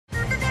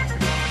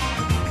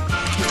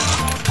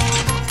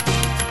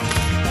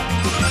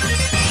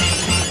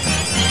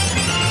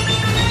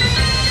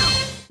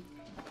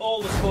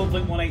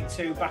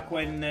182 back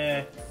when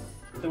they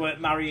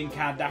weren't marrying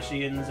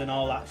Kardashians and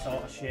all that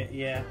sort of shit,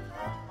 yeah.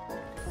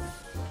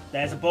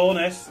 There's a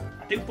bonus.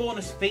 I do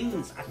bonus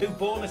things. I do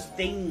bonus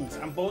things.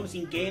 I'm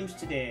bonusing games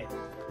today.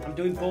 I'm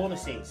doing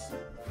bonuses.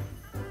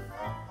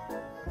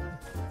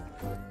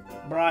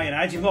 Brian, I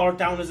had you more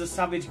down as a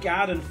Savage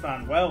Garden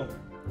fan. Well,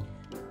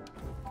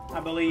 I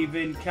believe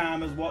in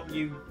karma's what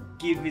you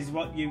give is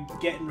what you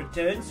get in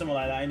return. Something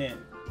like that, innit?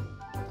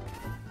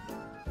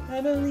 I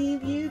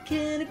believe you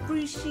can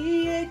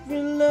appreciate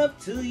real love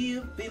till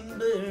you've been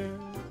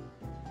burned.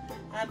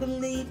 I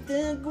believe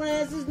the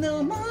grass is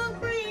no more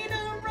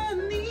greener on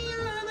the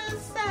other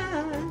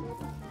side.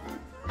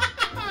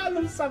 I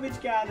love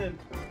Savage Garden.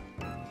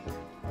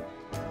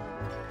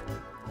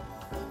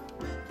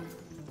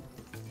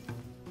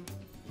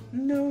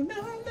 No,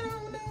 no,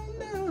 no, no,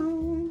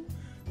 no,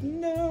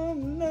 no,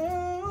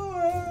 no.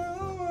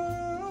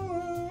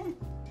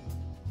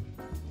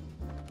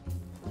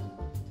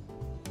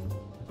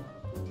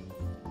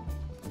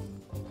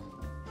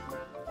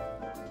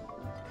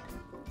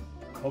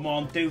 Come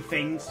on, do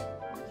things.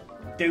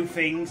 Do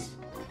things.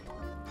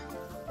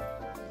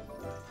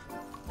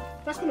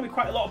 That's going to be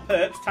quite a lot of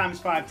perps, times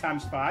 5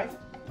 times 5.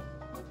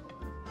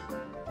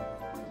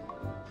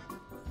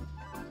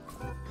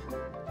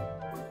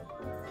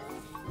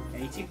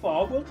 $84.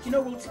 Well, you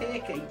know, we'll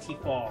take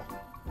 84.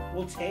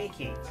 We'll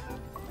take it.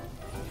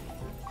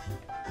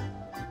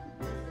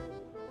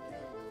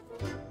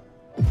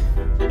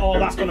 Oh,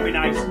 that's going to be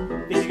nice.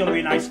 This is going to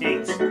be a nice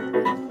hit.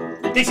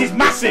 This is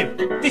massive.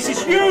 This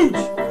is huge.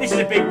 This is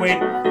a big win.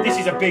 This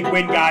is a big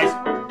win, guys.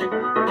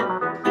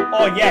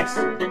 Oh, yes.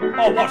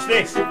 Oh, watch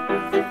this.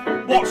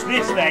 Watch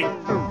this, then.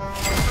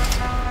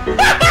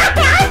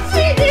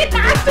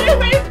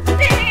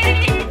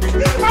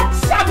 I'm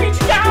Savage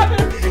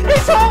Garden.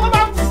 It's all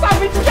about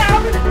Savage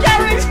Garden,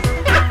 Garrett.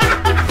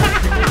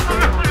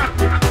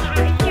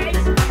 Yes.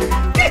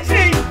 This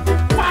is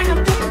fine.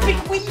 I'm doing big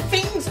win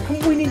things. I'm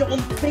winning on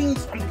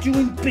things. I'm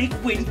doing big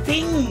win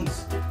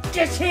things.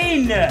 Get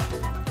in.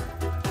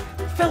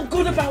 Felt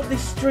good about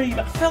this stream.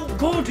 I felt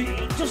good.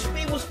 It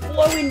was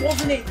flowing,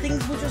 wasn't it?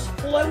 Things were just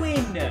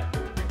flowing.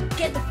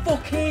 Get the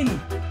fuck in.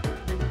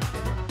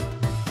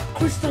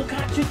 Crystal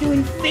Catcher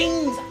doing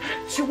things.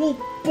 Actual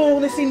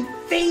bonusing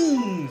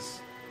things.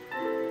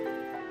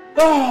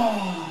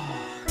 Oh.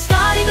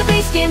 Scotty the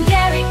Beast and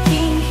Gary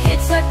King.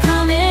 Hits are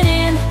coming in.